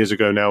 10 years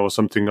ago now or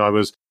something, I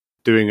was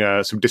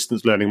doing some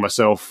distance learning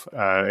myself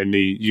in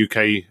the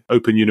UK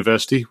Open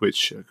University,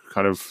 which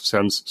kind of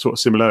sounds sort of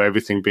similar,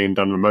 everything being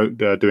done remote,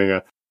 doing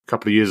a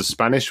couple of years of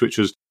Spanish, which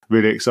was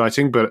really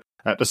exciting. But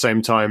at the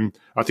same time,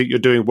 I think you're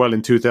doing well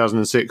in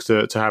 2006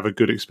 to have a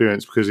good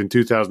experience, because in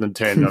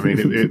 2010, I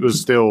mean,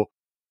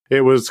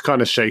 it was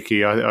kind of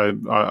shaky.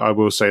 I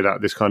will say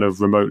that, this kind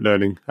of remote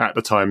learning at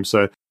the time.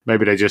 So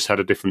maybe they just had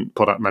a different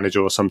product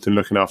manager or something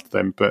looking after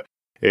them. But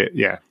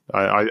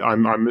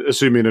I'm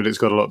assuming that it's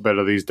got a lot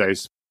better these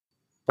days.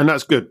 And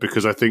that's good,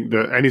 because I think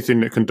that anything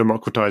that can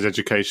democratize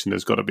education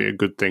has got to be a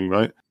good thing,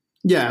 right?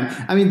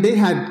 Yeah. I mean, they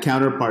had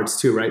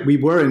counterparts too, right? We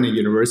were in a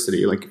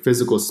university, like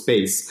physical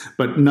space,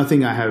 but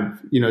nothing I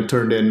have,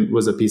 turned in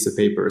was a piece of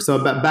paper.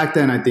 So back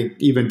then, I think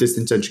even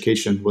distance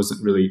education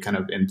wasn't really kind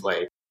of in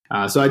play.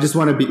 So I just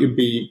want to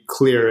be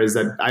clear, is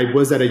that I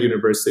was at a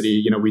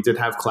university, we did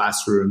have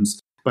classrooms,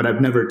 but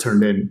I've never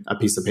turned in a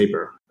piece of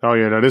paper. Oh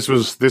yeah, no, this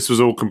was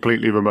all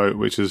completely remote,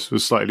 which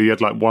was slightly, you had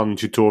like one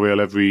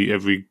tutorial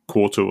every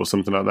quarter or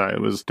something like that.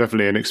 It was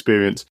definitely an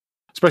experience,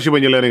 especially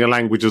when you're learning a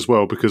language as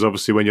well, because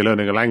obviously when you're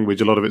learning a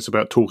language, a lot of it's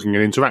about talking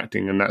and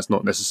interacting, and that's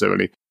not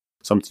necessarily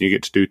something you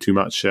get to do too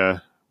much.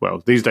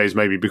 Well, these days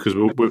maybe, because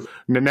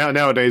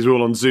nowadays we're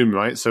all on Zoom,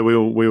 right? So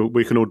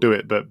we can all do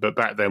it, but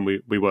back then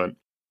we weren't.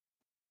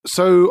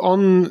 So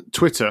on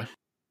Twitter,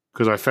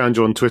 because I found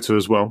you on Twitter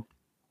as well,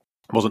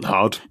 it wasn't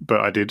hard, but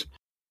I did.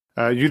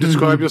 You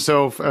describe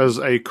yourself as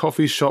a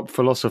coffee shop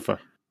philosopher.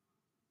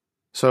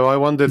 So I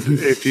wondered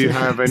if you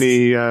have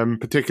any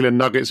particular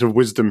nuggets of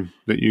wisdom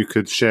that you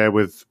could share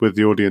with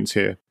the audience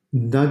here.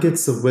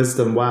 Nuggets of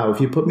wisdom. Wow.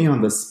 If you put me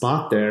on the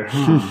spot there.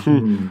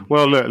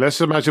 Well, look, let's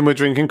imagine we're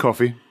drinking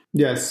coffee.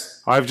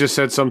 Yes. I've just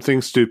said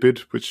something stupid,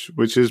 which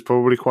is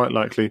probably quite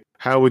likely.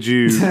 How would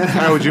you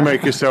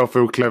make yourself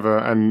feel clever,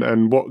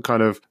 and what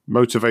kind of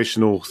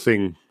motivational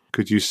thing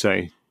could you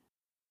say?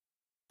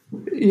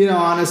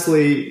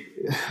 Honestly,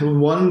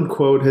 one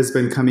quote has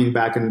been coming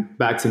back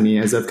to me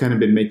as I've kind of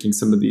been making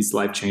some of these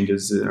life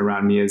changes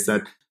around me, is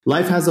that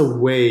life has a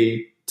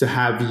way to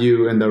have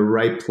you in the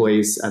right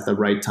place at the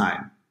right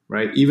time,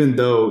 right? Even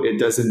though it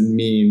doesn't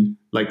mean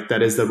like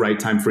that is the right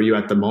time for you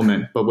at the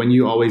moment. But when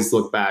you always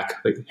look back,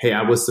 like, hey,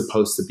 I was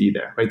supposed to be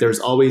there, right? There's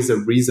always a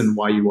reason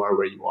why you are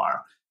where you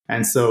are.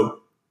 And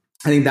so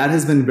I think that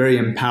has been very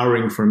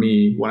empowering for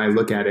me when I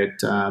look at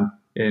it.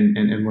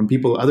 And when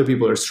other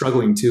people are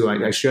struggling too,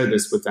 I share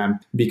this with them,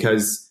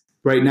 because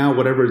right now,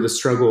 whatever the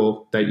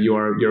struggle that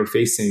you're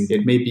facing,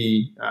 it may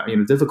be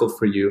difficult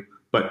for you,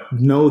 but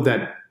know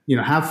that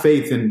have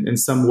faith in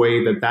some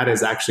way that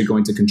is actually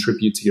going to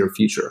contribute to your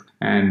future.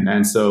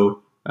 And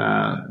so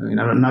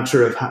I'm not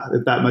sure if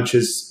that much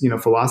is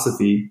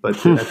philosophy,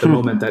 but at the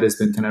moment that has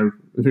been kind of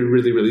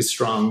really, really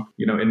strong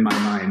in my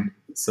mind.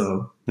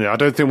 So yeah, I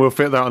don't think we'll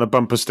fit that on a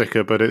bumper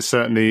sticker, but it's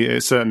certainly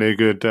a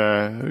good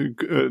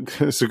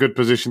it's a good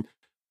position.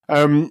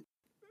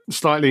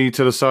 Slightly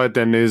to the side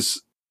then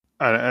is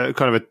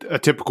kind of a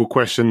typical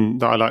question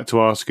that I like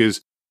to ask,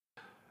 is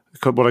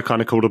what I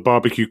kind of call a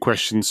barbecue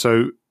question.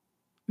 So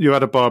you're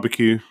at a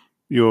barbecue,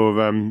 you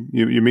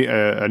meet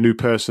a new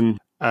person,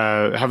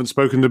 haven't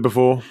spoken to them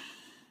before.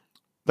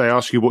 They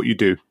ask you what you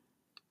do.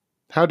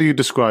 How do you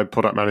describe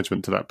product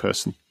management to that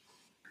person?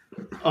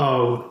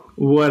 Oh,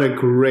 what a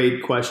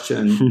great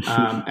question.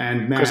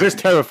 And because this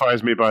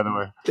terrifies me, by the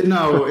way.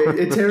 No,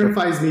 it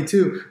terrifies me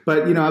too.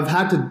 But, I've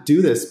had to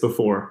do this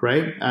before,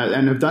 right?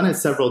 And I've done it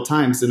several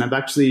times. And I've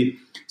actually,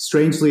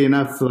 strangely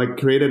enough,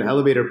 created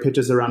elevator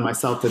pitches around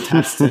myself to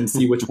test and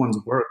see which ones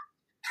work.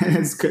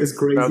 It's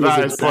crazy. Now,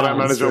 that is product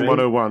management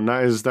 101.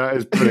 That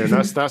is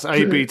brilliant. That's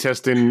A/B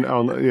testing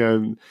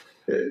on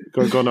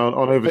gone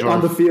on overdrive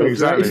on the field.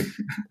 Exactly. Right?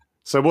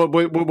 So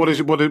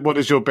what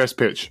is your best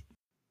pitch?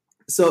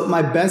 So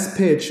my best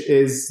pitch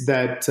is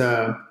that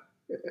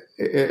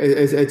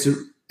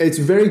it's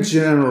very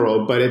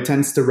general, but it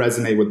tends to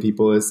resonate with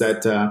people. Is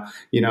that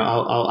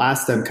I'll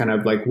ask them kind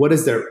of like, what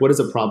is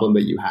a problem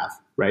that you have,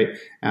 right?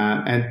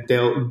 And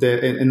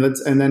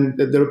then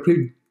they're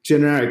pretty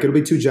generic. It'll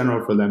be too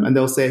general for them, and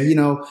they'll say,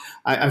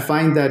 I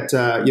find that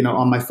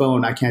on my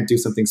phone I can't do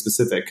something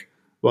specific.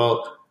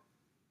 Well,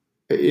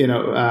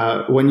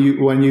 when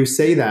you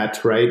say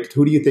that, right,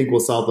 who do you think will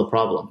solve the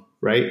problem?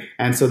 Right.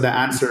 And so the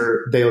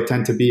answer, they'll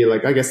tend to be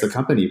like, I guess the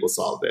company will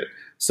solve it.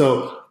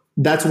 So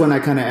that's when I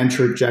kind of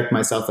interject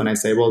myself and I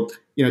say, well,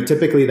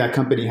 typically that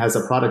company has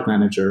a product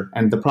manager,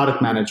 and the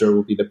product manager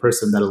will be the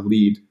person that'll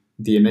lead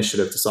the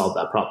initiative to solve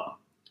that problem.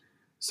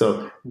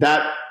 So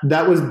that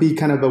would be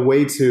kind of a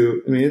way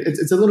to,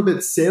 it's a little bit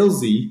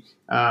salesy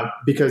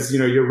because,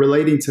 you're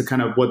relating to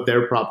kind of what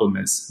their problem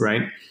is,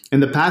 right?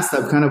 In the past,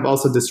 I've kind of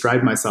also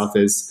described myself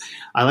as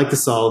I like to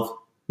solve,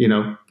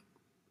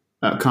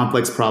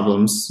 complex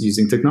problems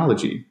using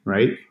technology,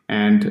 right?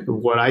 And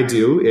what I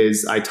do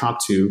is I talk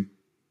to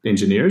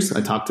engineers, I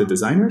talk to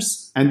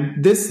designers,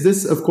 and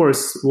this of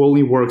course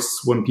only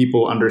works when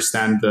people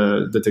understand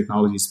the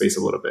technology space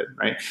a little bit,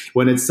 right?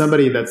 When it's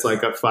somebody that's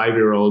like a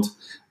 5-year-old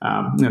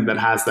that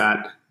has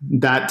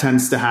that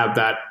tends to have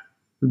that.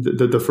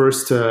 The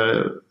first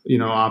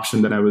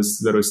option that I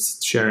was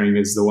sharing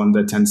is the one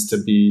that tends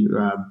to be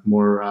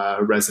more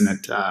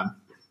resonant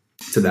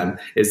to them,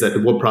 is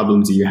that what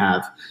problem do you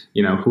have?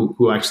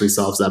 Who actually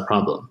solves that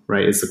problem,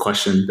 right? It's the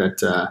question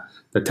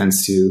that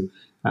tends to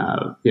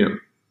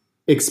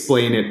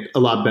explain it a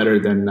lot better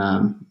than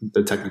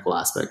the technical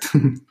aspect.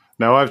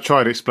 Now, I've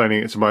tried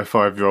explaining it to my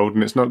 5-year-old,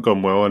 and it's not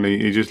gone well, and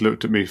he just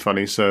looked at me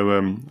funny.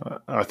 So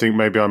I think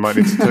maybe I might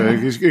need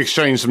to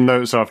exchange some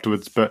notes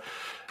afterwards. But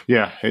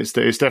yeah, it's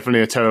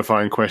definitely a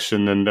terrifying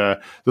question, and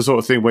the sort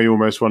of thing where you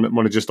almost want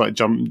to just like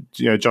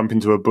jump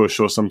into a bush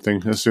or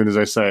something as soon as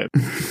they say it.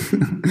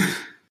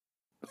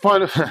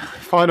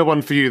 Final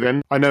one for you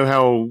then. I know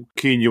how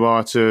keen you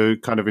are to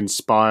kind of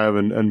inspire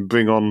and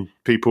bring on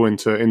people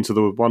into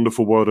the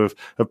wonderful world of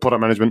product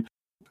management.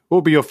 What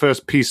would be your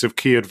first piece of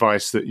key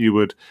advice that you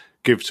would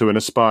give to an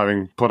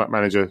aspiring product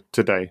manager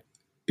today?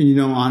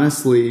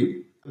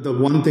 Honestly, the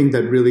one thing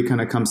that really kind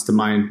of comes to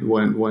mind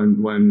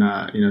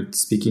when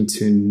speaking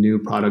to new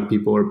product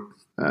people or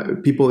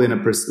people in a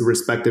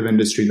respective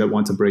industry that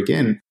want to break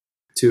in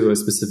to a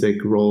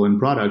specific role in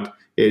product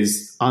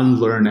is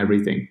unlearn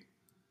everything.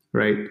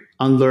 Right?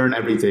 Unlearn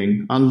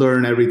everything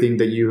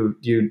that you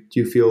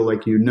feel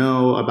like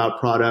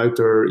about product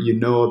or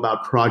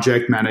about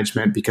project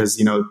management,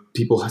 because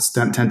people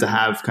tend to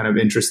have kind of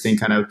interesting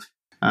kind of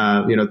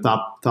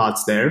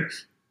thoughts there.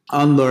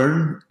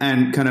 Unlearn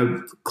and kind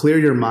of clear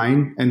your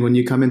mind, and when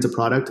you come into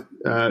product,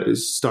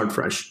 start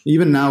fresh.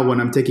 Even now,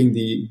 when I'm taking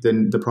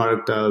the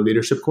product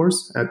leadership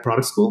course at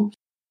Product School,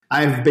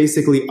 I've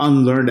basically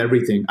unlearned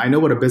everything. I know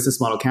what a business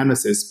model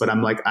canvas is, but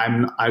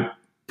I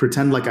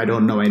pretend like I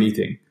don't know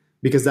anything.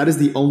 Because that is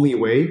the only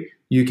way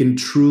you can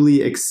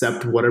truly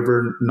accept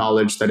whatever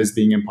knowledge that is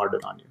being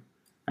imparted on you.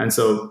 And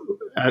so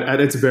at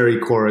its very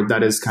core,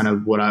 that is kind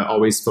of what I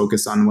always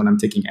focus on when I'm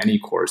taking any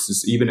course,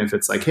 is even if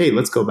it's like, hey,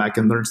 let's go back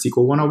and learn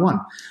SQL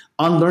 101.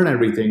 Unlearn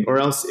everything, or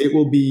else it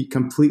will be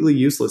completely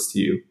useless to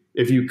you.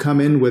 If you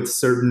come in with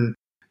certain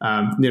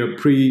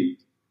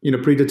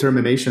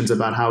predeterminations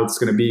about how it's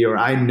going to be, or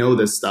I know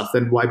this stuff,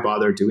 then why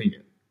bother doing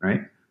it,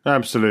 right?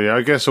 Absolutely.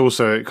 I guess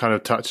also it kind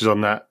of touches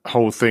on that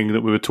whole thing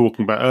that we were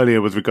talking about earlier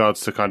with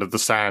regards to kind of the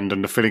sand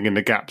and the filling in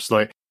the gaps.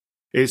 Like,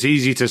 it's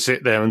easy to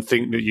sit there and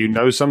think that you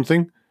know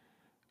something,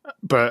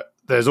 but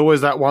there's always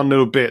that one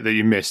little bit that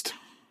you missed.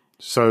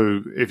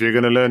 So if you're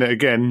going to learn it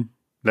again,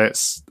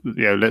 let's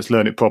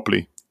learn it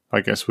properly,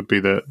 I guess would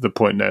be the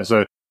point there.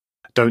 So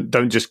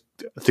don't just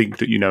think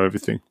that you know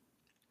everything.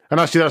 And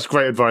actually, that's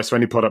great advice for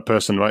any product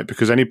person, right?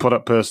 Because any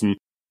product person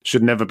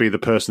should never be the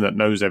person that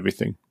knows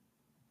everything.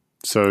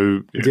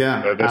 So they're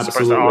absolutely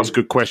supposed to ask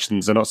good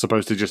questions. They're not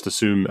supposed to just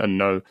assume and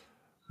know.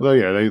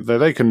 Although,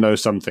 they can know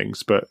some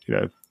things, but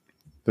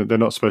they're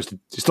not supposed to.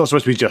 It's not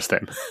supposed to be just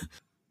them.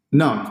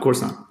 No, of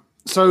course not.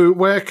 So,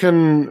 where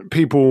can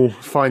people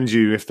find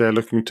you if they're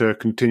looking to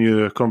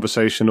continue the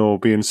conversation or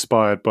be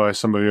inspired by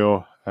some of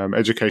your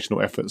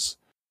educational efforts?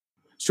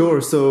 Sure.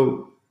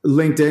 So,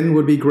 LinkedIn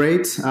would be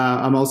great.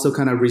 I'm also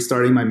kind of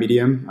restarting my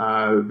Medium.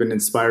 I've been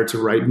inspired to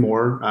write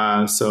more.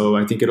 So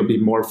I think it'll be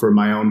more for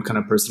my own kind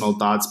of personal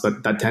thoughts,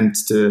 but that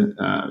tends to,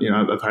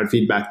 I've had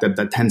feedback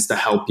that tends to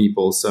help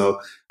people.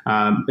 So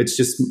it's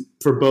just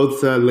for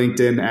both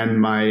LinkedIn and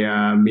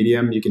my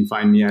Medium, you can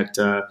find me at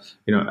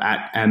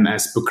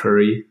Maanas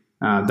Bukkuri.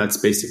 That's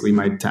basically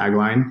my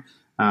tagline.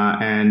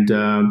 And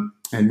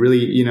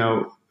really,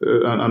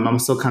 I'm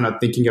still kind of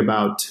thinking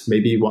about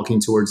maybe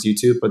walking towards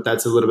YouTube, but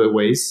that's a little bit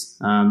ways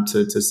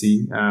to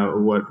see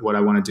what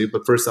I want to do.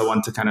 But first, I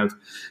want to kind of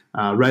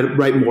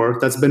write more.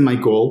 That's been my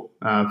goal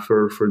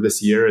for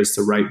this year, is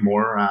to write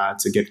more,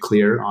 to get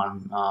clear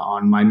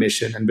on my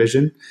mission and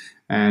vision.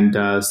 And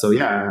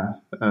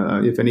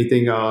if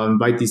anything, I'll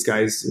invite these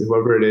guys,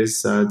 whoever it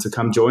is, to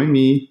come join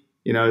me,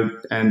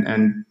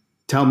 and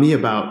tell me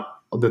about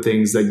the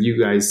things that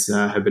you guys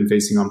have been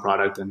facing on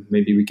product, and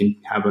maybe we can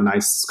have a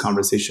nice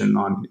conversation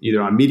on either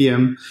on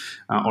Medium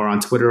or on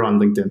Twitter or on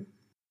LinkedIn.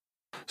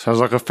 Sounds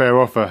like a fair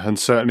offer, and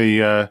certainly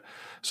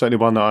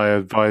one that I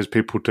advise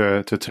people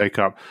to take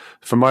up.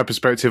 From my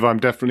perspective, I'm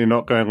definitely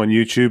not going on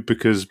YouTube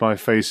because my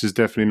face is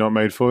definitely not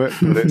made for it.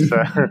 But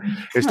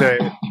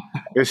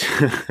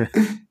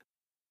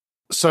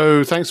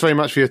So thanks very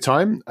much for your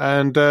time,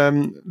 and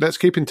let's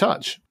keep in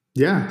touch.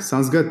 Yeah,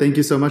 sounds good. Thank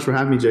you so much for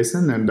having me,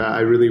 Jason. And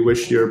I really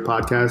wish your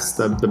podcast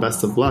the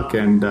best of luck.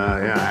 And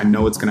I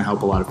know it's going to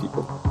help a lot of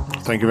people.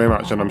 Thank you very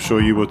much. And I'm sure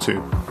you will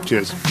too.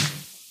 Cheers.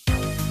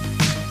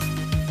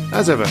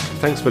 As ever,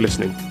 thanks for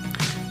listening.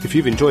 If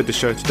you've enjoyed the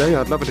show today,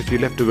 I'd love it if you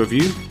left a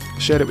review,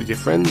 shared it with your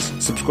friends,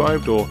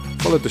 subscribed, or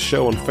followed the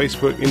show on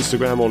Facebook,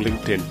 Instagram, or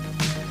LinkedIn.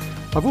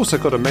 I've also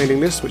got a mailing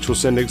list which will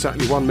send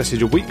exactly one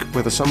message a week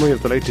with a summary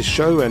of the latest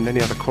show and any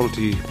other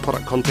quality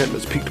product content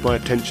that's piqued my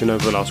attention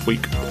over the last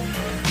week.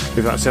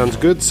 If that sounds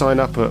good,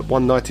 sign up at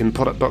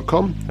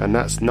onenightinproduct.com, and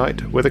that's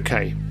night with a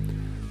K.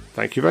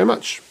 Thank you very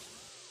much.